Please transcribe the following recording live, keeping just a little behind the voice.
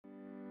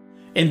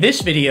In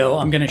this video,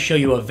 I'm going to show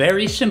you a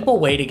very simple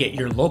way to get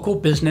your local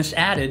business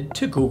added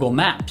to Google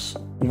Maps.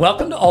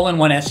 Welcome to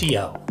All-in-One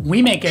SEO.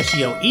 We make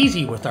SEO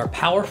easy with our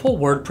powerful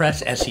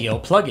WordPress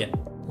SEO plugin.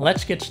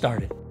 Let's get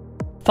started.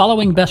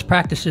 Following best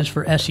practices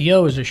for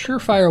SEO is a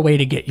surefire way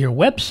to get your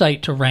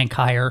website to rank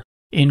higher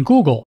in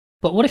Google.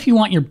 But what if you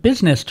want your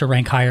business to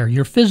rank higher,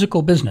 your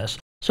physical business?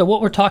 So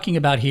what we're talking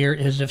about here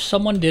is if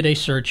someone did a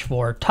search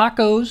for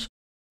tacos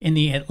in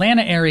the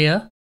Atlanta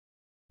area,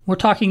 we're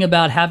talking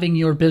about having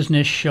your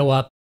business show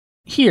up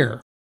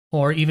here,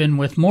 or even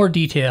with more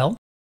detail,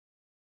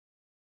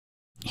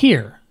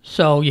 here.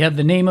 So you have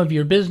the name of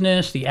your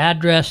business, the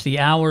address, the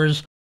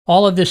hours,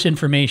 all of this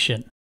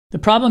information. The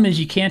problem is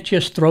you can't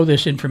just throw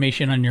this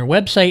information on your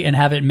website and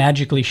have it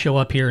magically show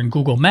up here in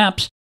Google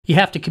Maps. You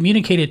have to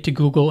communicate it to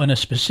Google in a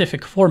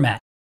specific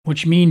format,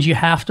 which means you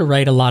have to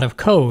write a lot of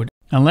code,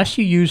 unless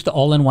you use the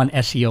All-in-One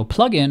SEO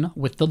plugin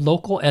with the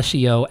Local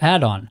SEO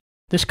add-on.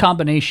 This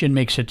combination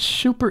makes it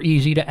super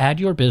easy to add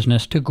your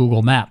business to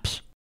Google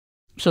Maps.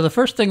 So the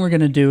first thing we're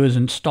going to do is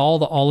install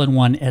the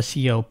All-in-One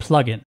SEO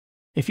plugin.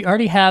 If you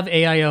already have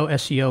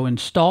AIOSEO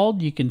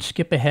installed, you can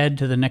skip ahead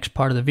to the next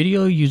part of the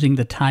video using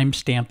the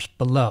timestamps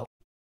below.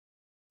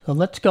 So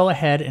let's go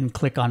ahead and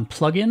click on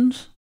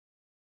Plugins,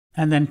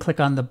 and then click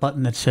on the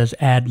button that says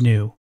Add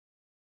New.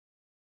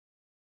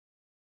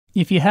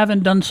 If you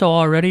haven't done so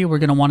already, we're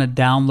going to want to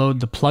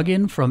download the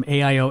plugin from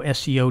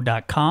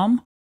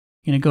AIOSEO.com.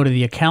 You're going to go to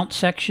the Account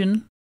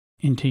section,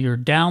 into your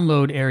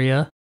Download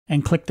area,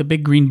 and click the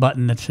big green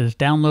button that says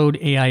Download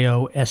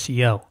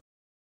AIOSEO.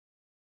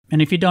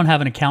 And if you don't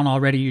have an account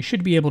already, you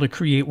should be able to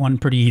create one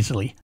pretty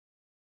easily.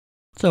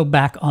 So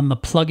back on the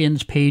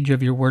Plugins page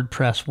of your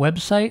WordPress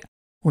website,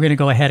 we're going to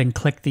go ahead and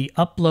click the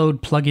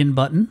Upload Plugin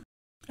button,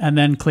 and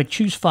then click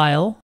Choose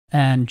File,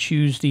 and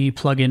choose the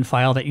plugin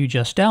file that you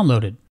just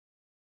downloaded.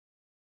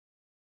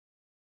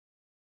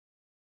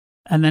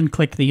 And then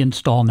click the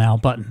Install Now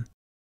button.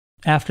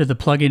 After the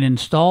plugin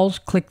installs,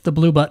 click the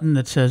blue button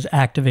that says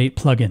Activate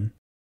Plugin.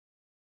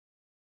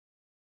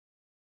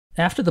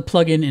 After the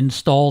plugin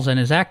installs and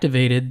is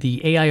activated,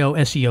 the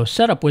AIOSEO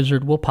setup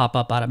wizard will pop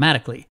up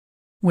automatically.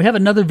 We have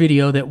another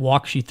video that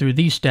walks you through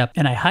these steps,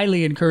 and I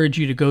highly encourage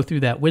you to go through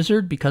that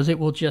wizard because it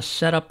will just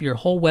set up your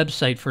whole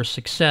website for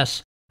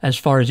success as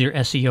far as your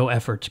SEO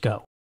efforts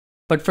go.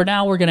 But for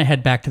now, we're going to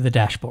head back to the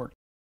dashboard.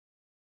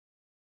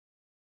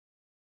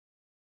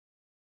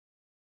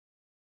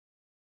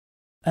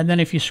 And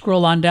then if you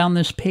scroll on down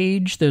this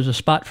page, there's a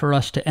spot for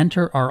us to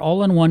enter our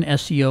All-in-One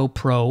SEO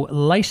Pro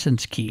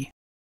license key.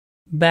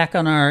 Back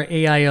on our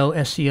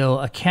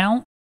AIOSEO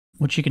account,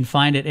 which you can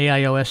find at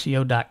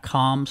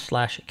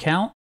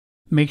AIOSEO.com/account,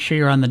 make sure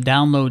you're on the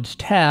Downloads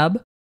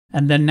tab,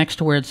 and then next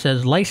to where it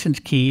says License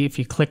Key, if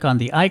you click on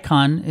the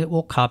icon, it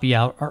will copy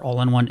out our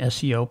All-in-One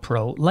SEO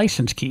Pro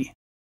license key.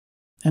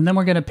 And then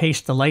we're going to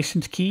paste the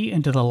license key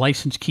into the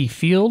license key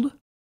field,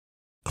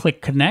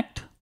 click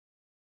Connect,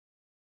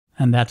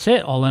 and that's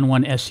it.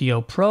 All-in-One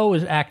SEO Pro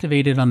is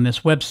activated on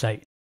this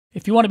website.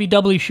 If you want to be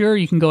doubly sure,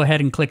 you can go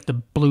ahead and click the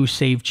blue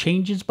Save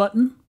Changes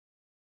button.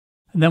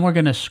 And then we're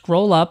going to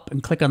scroll up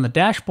and click on the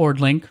dashboard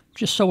link,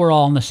 just so we're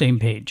all on the same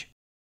page.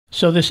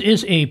 So this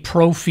is a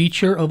pro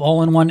feature of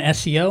All-in-One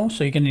SEO,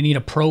 so you're going to need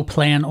a pro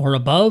plan or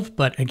above.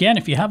 But again,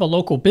 if you have a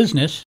local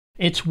business,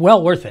 it's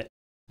well worth it.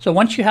 So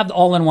once you have the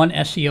All-in-One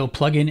SEO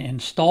plugin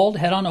installed,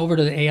 head on over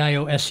to the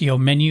AIOSEO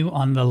menu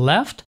on the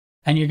left,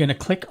 and you're going to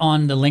click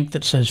on the link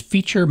that says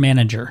Feature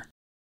Manager.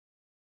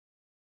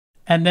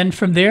 And then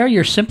from there,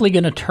 you're simply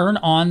going to turn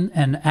on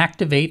and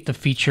activate the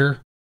feature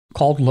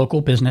called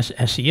Local Business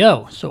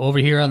SEO. So over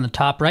here on the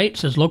top right, it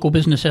says Local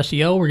Business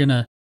SEO. We're going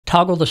to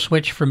toggle the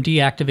switch from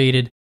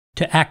deactivated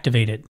to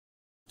activated.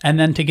 And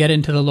then to get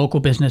into the Local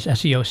Business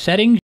SEO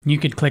setting, you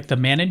could click the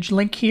Manage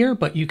link here,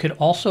 but you could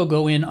also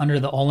go in under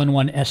the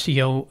All-in-One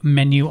SEO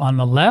menu on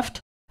the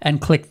left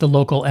and click the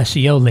Local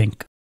SEO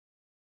link.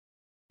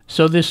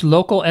 So this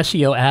Local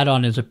SEO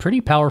add-on is a pretty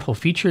powerful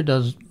feature,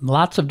 does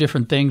lots of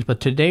different things, but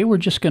today we're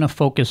just going to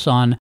focus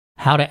on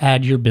how to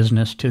add your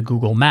business to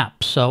Google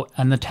Maps. So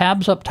on the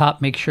tabs up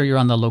top, make sure you're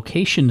on the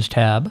Locations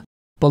tab.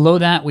 Below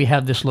that, we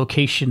have this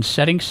Location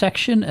Settings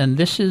section, and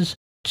this is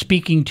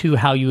speaking to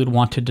how you would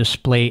want to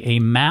display a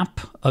map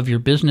of your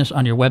business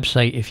on your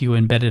website if you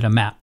embedded a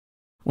map.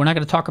 We're not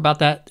going to talk about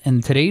that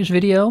in today's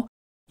video.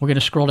 We're going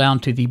to scroll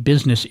down to the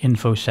Business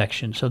Info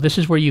section. So this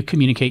is where you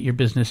communicate your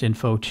business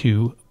info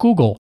to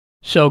Google.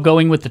 So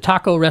going with the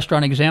taco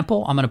restaurant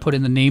example, I'm going to put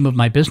in the name of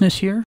my business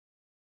here.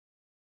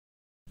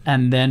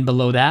 And then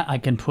below that, I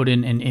can put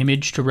in an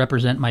image to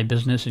represent my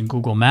business in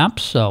Google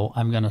Maps. So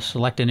I'm going to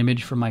select an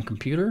image from my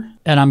computer,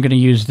 and I'm going to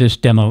use this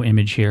demo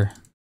image here.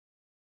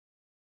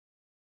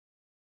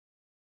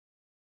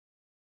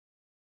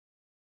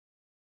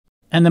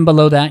 And then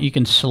below that, you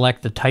can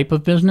select the type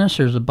of business.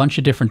 There's a bunch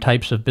of different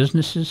types of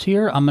businesses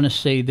here. I'm going to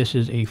say this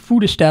is a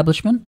food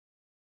establishment,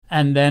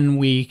 and then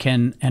we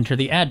can enter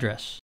the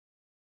address.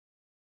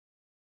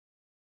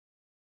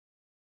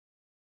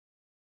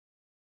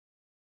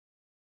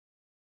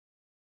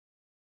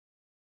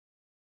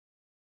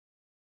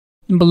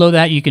 And below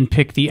that, you can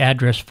pick the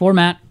address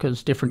format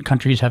because different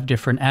countries have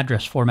different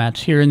address formats.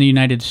 Here in the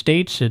United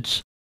States,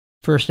 it's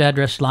first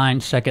address line,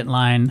 second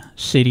line,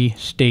 city,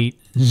 state,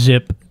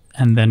 zip,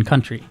 and then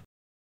country.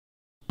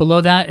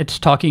 Below that, it's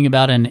talking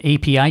about an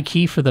API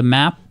key for the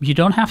map. You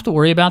don't have to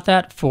worry about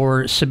that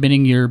for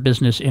submitting your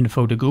business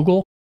info to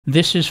Google.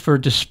 This is for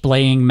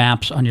displaying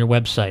maps on your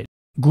website.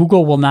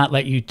 Google will not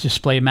let you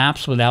display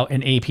maps without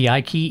an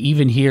API key,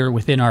 even here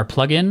within our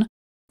plugin.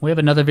 We have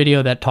another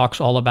video that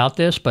talks all about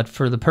this, but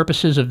for the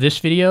purposes of this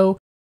video,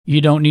 you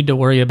don't need to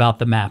worry about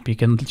the map. You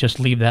can just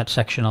leave that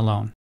section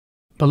alone.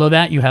 Below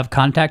that, you have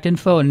contact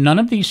info, and none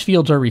of these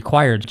fields are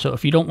required. So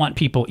if you don't want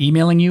people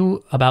emailing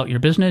you about your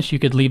business, you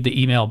could leave the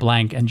email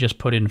blank and just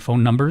put in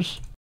phone numbers.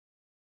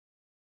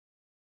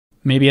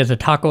 Maybe as a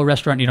taco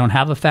restaurant, you don't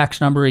have a fax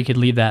number. You could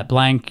leave that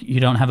blank. You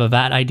don't have a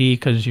VAT ID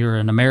because you're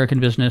an American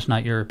business,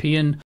 not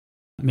European.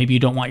 Maybe you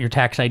don't want your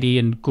tax ID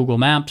in Google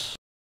Maps.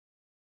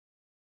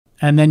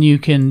 And then you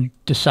can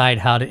decide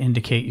how to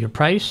indicate your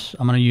price.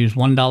 I'm going to use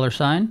 $1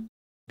 sign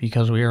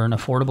because we are an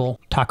affordable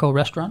taco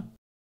restaurant.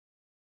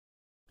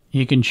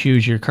 You can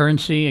choose your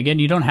currency. Again,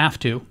 you don't have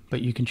to,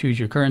 but you can choose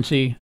your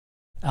currency.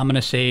 I'm going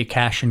to say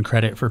cash and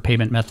credit for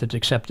payment methods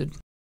accepted.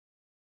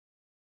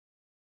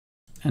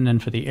 And then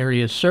for the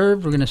areas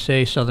served, we're going to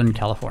say Southern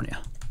California.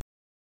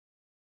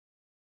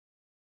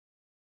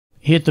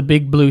 Hit the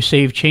big blue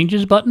Save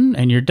Changes button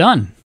and you're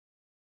done.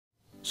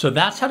 So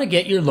that's how to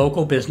get your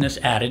local business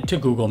added to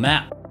Google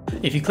Maps.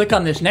 If you click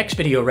on this next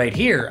video right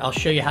here, I'll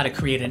show you how to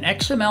create an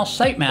XML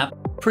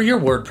sitemap for your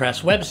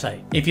WordPress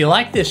website. If you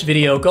like this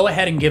video, go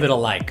ahead and give it a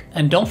like.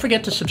 And don't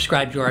forget to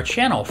subscribe to our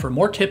channel for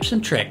more tips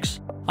and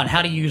tricks on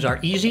how to use our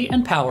easy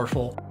and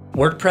powerful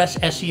WordPress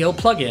SEO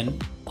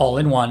plugin,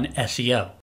 All-in-One SEO.